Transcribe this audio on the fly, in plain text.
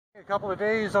A couple of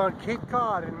days on Cape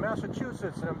Cod in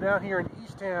Massachusetts, and I'm down here in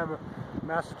Eastham,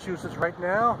 Massachusetts right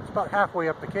now. It's about halfway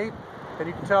up the Cape, and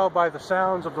you can tell by the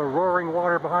sounds of the roaring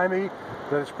water behind me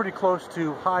that it's pretty close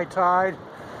to high tide.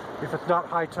 If it's not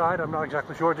high tide, I'm not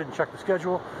exactly sure, I didn't check the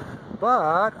schedule,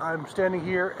 but I'm standing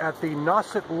here at the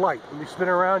Nauset Light. Let me spin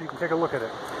around, you can take a look at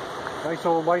it. Nice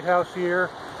old lighthouse here,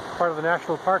 part of the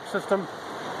National Park System.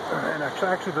 And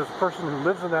actually there's a person who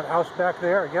lives in that house back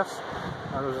there, I guess.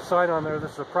 There's a sign on there,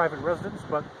 this is a private residence,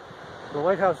 but the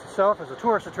lighthouse itself is a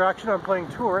tourist attraction. I'm playing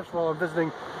tourist while I'm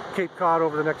visiting Cape Cod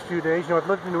over the next few days. You know, I've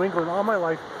lived in New England all my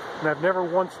life, and I've never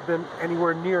once been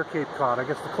anywhere near Cape Cod. I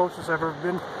guess the closest I've ever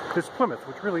been is Plymouth,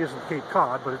 which really isn't Cape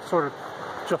Cod, but it's sort of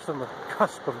just on the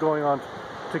cusp of going on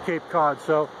to Cape Cod.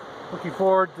 So, looking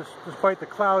forward, despite the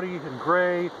cloudy and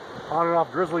gray, on and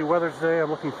off drizzly weather today,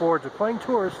 I'm looking forward to playing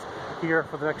tourist here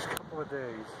for the next couple of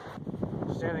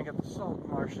days. Standing at the salt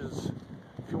marshes.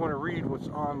 If you want to read what's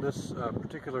on this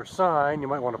particular sign, you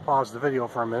might want to pause the video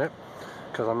for a minute,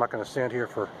 because I'm not going to stand here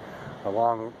for a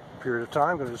long period of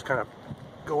time. I'm going to just kind of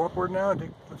go upward now and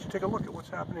let you take a look at what's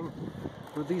happening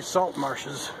with these salt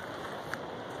marshes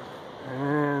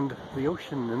and the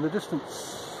ocean in the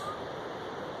distance.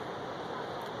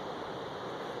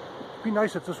 It'd be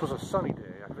nice if this was a sunny day.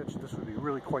 I bet you this would be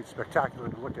really quite spectacular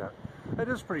to look at. It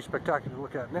is pretty spectacular to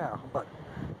look at now, but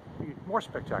it'd be more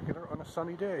spectacular on a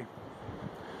sunny day.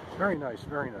 Very nice,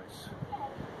 very nice.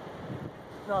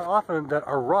 Not often that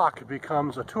a rock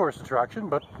becomes a tourist attraction,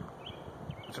 but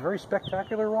it's a very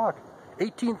spectacular rock.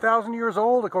 18,000 years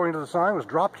old, according to the sign, was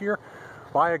dropped here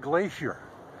by a glacier.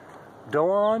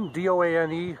 Doan,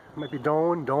 D-O-A-N-E, might be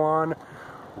Doan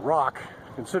rock,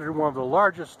 considered one of the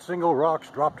largest single rocks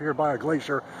dropped here by a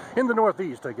glacier in the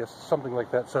Northeast, I guess, something like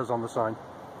that says on the sign.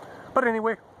 But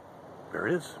anyway, there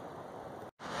it is.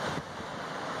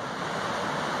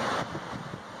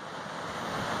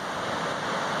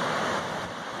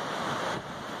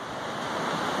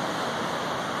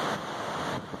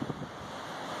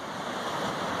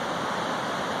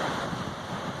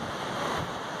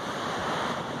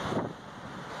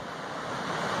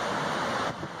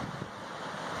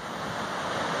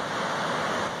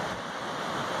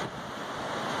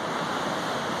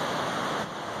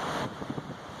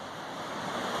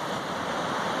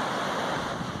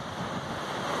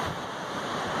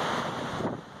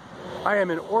 I am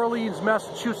in Orleans,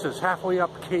 Massachusetts, halfway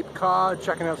up Cape Cod,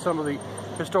 checking out some of the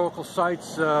historical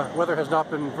sites. Weather has not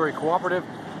been very cooperative,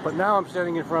 but now I'm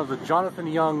standing in front of the Jonathan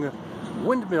Young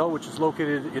Windmill, which is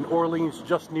located in Orleans,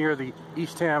 just near the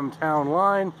Eastham town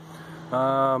line.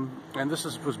 And this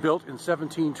was built in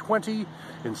 1720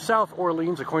 in South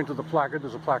Orleans, according to the placard.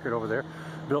 There's a placard over there.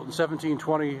 Built in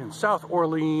 1720 in South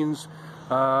Orleans.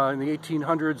 In the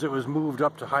 1800s, it was moved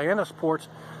up to Hyannisport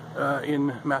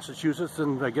in Massachusetts,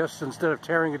 and I guess instead of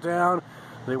tearing it down,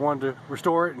 they wanted to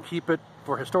restore it and keep it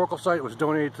for historical site. It was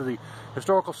donated to the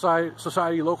Historical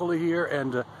Society locally here,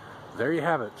 and there you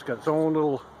have it. It's got its own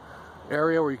little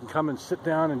area where you can come and sit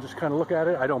down and just kind of look at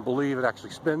it. I don't believe it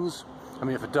actually spins. I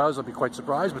mean, if it does, I'll be quite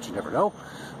surprised, but you never know.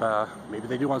 Maybe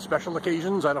they do on special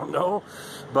occasions, I don't know.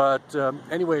 But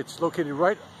anyway, it's located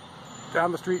right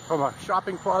down the street from a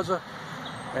shopping plaza,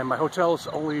 and my hotel is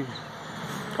only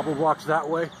a couple blocks that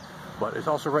way, but it's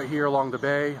also right here along the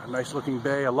bay, a nice looking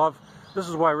bay. This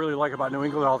is what I really like about New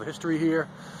England, all the history here,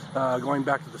 going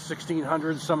back to the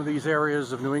 1600s. Some of these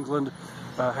areas of New England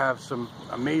have some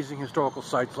amazing historical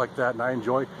sites like that, and I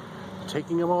enjoy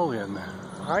taking them all in.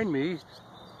 Behind me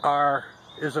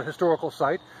is a historical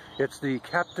site. It's the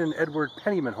Captain Edward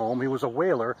Pennyman home. He was a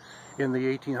whaler in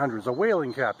the 1800s, a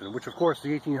whaling captain, which of course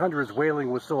the 1800s whaling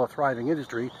was still a thriving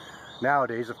industry.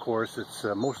 Nowadays, of course, it's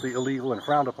mostly illegal and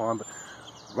frowned upon, but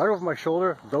right over my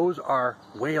shoulder, those are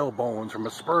whale bones from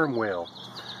a sperm whale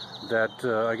that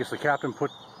I guess the captain put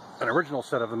an original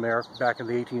set of them there back in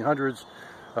the 1800s,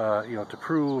 you know, to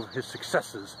prove his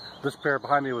successes. This pair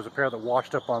behind me was a pair that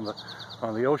washed up on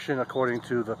the ocean, according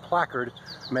to the placard,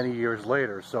 many years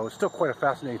later. So it's still quite a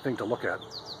fascinating thing to look at.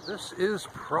 This is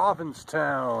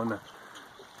Provincetown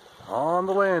on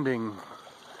the landing.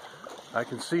 I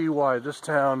can see why this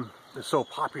town is so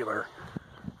popular.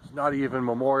 It's not even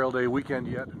Memorial Day weekend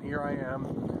yet, and here I am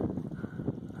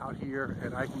out here,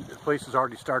 and the place is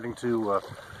already starting to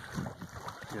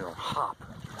you know, hop.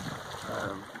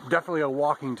 Definitely a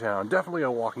walking town, definitely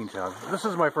a walking town. This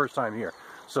is my first time here,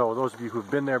 so those of you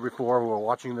who've been there before, who are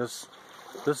watching this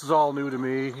is all new to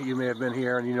me. You may have been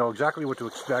here and you know exactly what to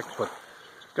expect, but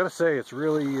gotta say, it's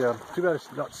really too bad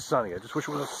it's not sunny. I just wish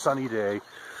it was a sunny day.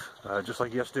 Just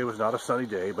like yesterday was not a sunny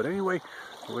day. But anyway,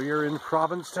 we're in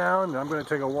Provincetown, and I'm going to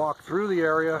take a walk through the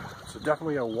area. It's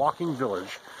definitely a walking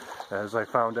village. As I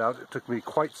found out, it took me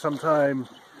quite some time,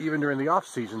 even during the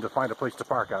off-season, to find a place to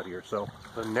park out here. So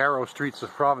the narrow streets of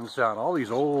Provincetown, all these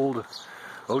old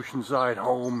oceanside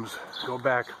homes go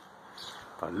back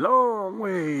a long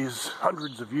ways,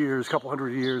 hundreds of years, couple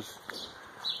hundred years.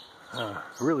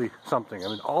 Really something. I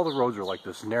mean, all the roads are like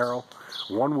this, narrow,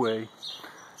 one way.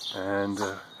 And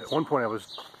at one point I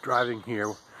was driving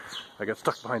here, I got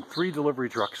stuck behind 3 delivery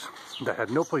trucks that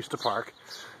had no place to park,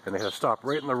 and they had to stop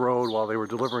right in the road while they were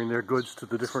delivering their goods to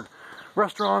the different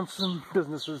restaurants and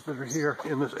businesses that are here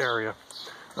in this area.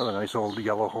 Another nice old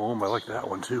yellow home. I like that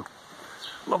one too.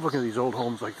 Love looking at these old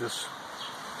homes like this.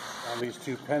 Found these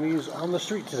 2 pennies on the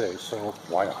street today, so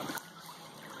why not?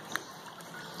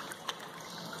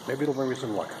 Maybe it'll bring me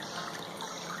some luck.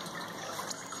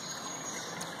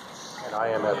 And I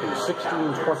am at the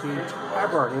 1620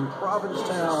 Tavern in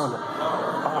Provincetown,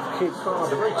 off Cape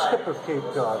Cod, the very tip of Cape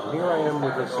Cod. And here I am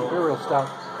with this Imperial Stout.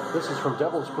 This is from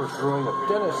Devil's Purse Brewing of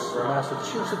Dennis,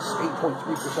 Massachusetts,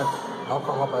 8.3%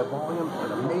 alcohol by volume.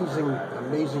 An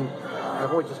amazing,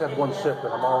 I've only just had one sip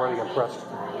and I'm already impressed.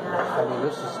 I mean,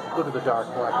 this is, look at the dark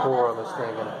black core on this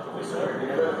thing, and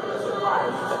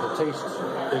the taste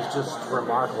is just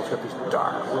remarkable. It's got these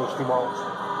dark roasty malts.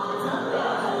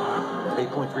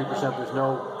 8.3%. There's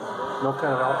no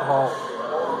kind of alcohol,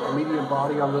 a medium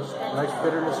body on this. Nice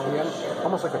bitterness at the end,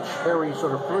 almost like a cherry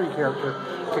sort of fruity character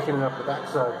kicking it up the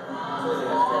backside.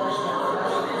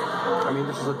 I mean,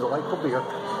 this is a delightful beer,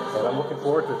 and I'm looking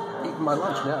forward to eating my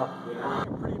lunch now.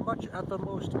 I'm pretty much at the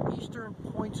most eastern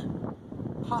point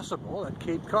possible at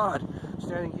Cape Cod,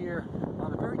 standing here on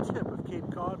the very tip of Cape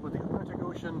Cod with the Atlantic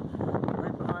Ocean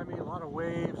right behind me. A lot of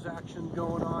waves action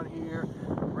going on here.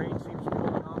 Rain seems to be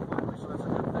going off finally, so that's a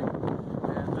good thing.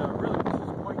 And really, this is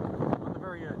quite on the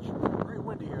very edge. Very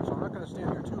windy here, so I'm not going to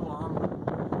stand here too long.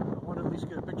 I want to at least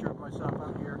get a picture of myself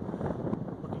out here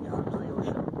looking out into the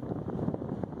ocean.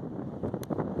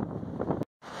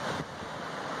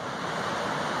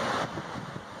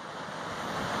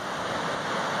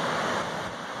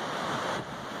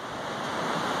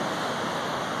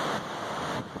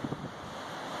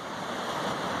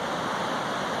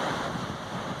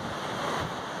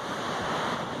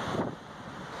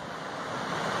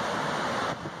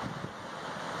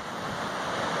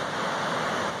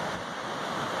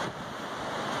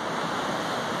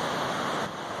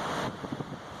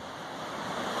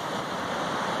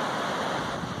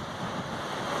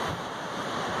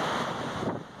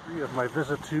 Of my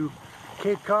visit to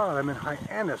Cape Cod. I'm in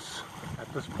Hyannis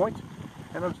at this point,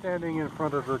 and I'm standing in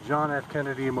front of the John F.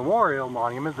 Kennedy Memorial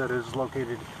Monument that is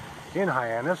located in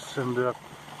Hyannis. And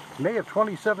May of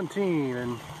 2017,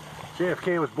 and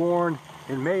JFK was born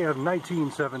in May of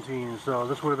 1917, so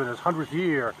this would have been his 100th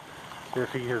year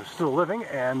if he is still living.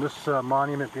 And this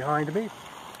monument behind me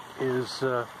is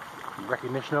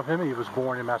recognition of him. He was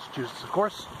born in Massachusetts, of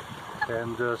course,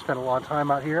 and spent a long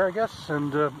time out here, I guess.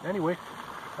 And anyway,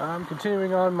 I'm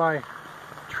continuing on my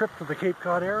trip to the Cape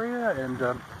Cod area, and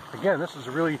again, this is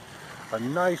really a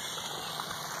nice,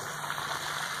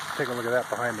 take a look at that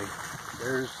behind me.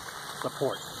 There's the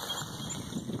port,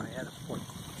 Hyannis Port.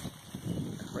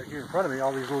 Right here in front of me,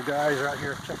 all these little guys are out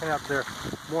here checking out their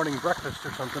morning breakfast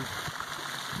or something.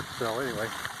 So anyway,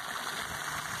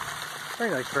 very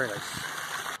nice, very nice.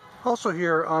 Also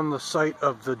here on the site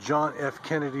of the John F.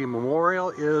 Kennedy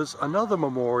Memorial is another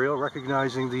memorial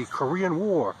recognizing the Korean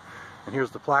War. And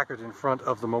here's the placard in front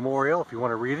of the memorial. If you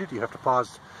want to read it, you have to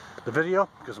pause the video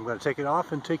because I'm going to take it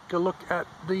off and take a look at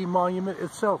the monument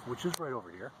itself, which is right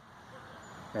over here.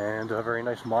 And a very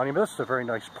nice monument. This is a very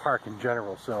nice park in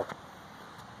general. So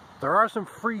there are some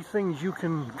free things you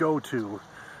can go to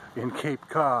in Cape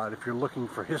Cod if you're looking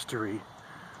for history.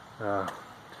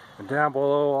 And down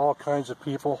below, all kinds of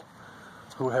people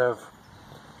who have,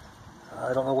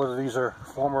 I don't know whether these are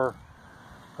former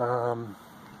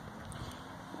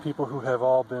people who have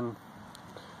all been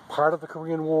part of the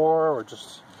Korean War, or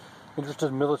just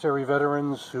interested military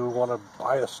veterans who want to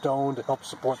buy a stone to help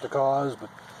support the cause. But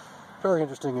very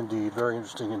interesting indeed, very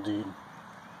interesting indeed.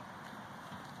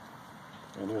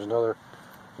 And here's another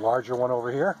larger one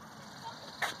over here.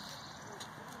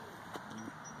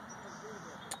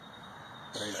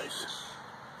 Very nice.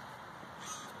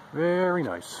 Very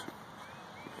nice.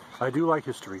 I do like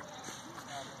history.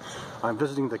 I'm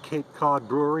visiting the Cape Cod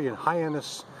Brewery in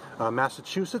Hyannis,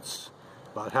 Massachusetts,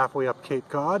 about halfway up Cape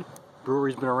Cod.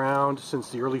 Brewery's been around since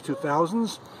the early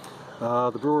 2000s.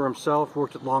 The brewer himself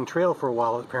worked at Long Trail for a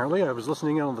while, apparently. I was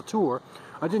listening in on the tour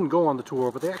I didn't go on the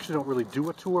tour, but they actually don't really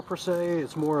do a tour per se.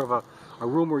 It's more of a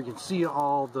room where you can see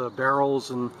all the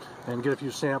barrels and get a few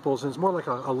samples, and it's more like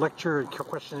a lecture and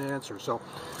question and answer. So,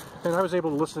 and I was able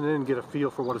to listen in and get a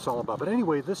feel for what it's all about. But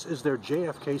anyway, this is their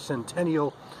JFK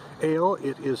Centennial Ale.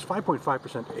 It is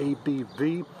 5.5%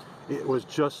 ABV. It was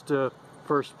just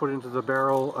first put into the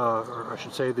barrel, or I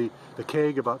should say the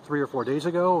keg, about 3 or 4 days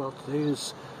ago. Well, today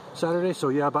is Saturday, so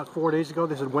yeah, about 4 days ago.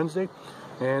 They said Wednesday.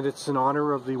 And it's in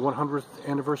honor of the 100th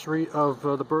anniversary of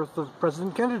the birth of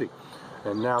President Kennedy.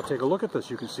 And now take a look at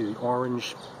this. You can see the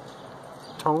orange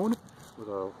tone with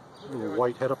a little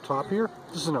white head up top here.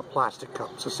 This is in a plastic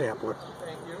cup. It's a sampler.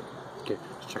 Okay,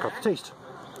 let's check out the taste.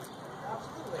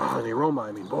 Ah, the aroma,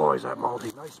 I mean, boy, is that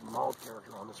malty. Nice malt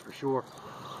character on this for sure.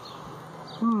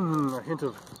 A hint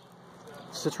of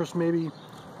citrus maybe,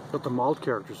 but the malt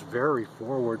character is very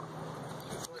forward.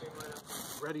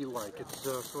 Bready-like. It's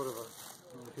sort of a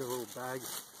little bag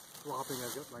flopping.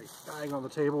 I've got my bag on the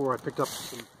table where I picked up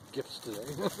some gifts today.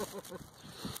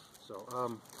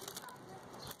 So,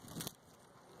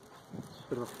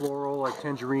 bit of a floral, like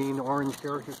tangerine, orange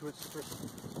character to it, citrus,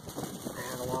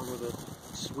 and along with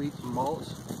a sweet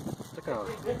malt. It's like a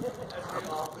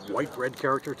white bread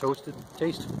character, toasted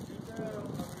taste.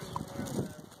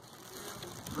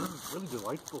 Really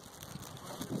delightful.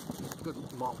 Good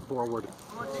malt forward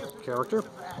character.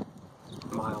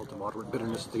 Mild to moderate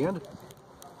bitterness at the end.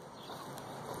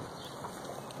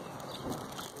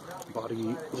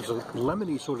 Body, there's a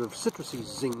lemony sort of citrusy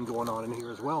zing going on in here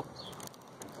as well.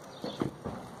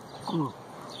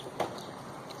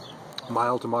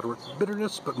 Mild to moderate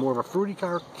bitterness, but more of a fruity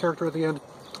character at the end.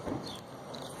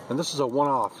 And this is a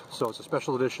one-off, so it's a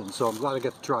special edition, so I'm glad I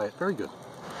get to try it. Very good.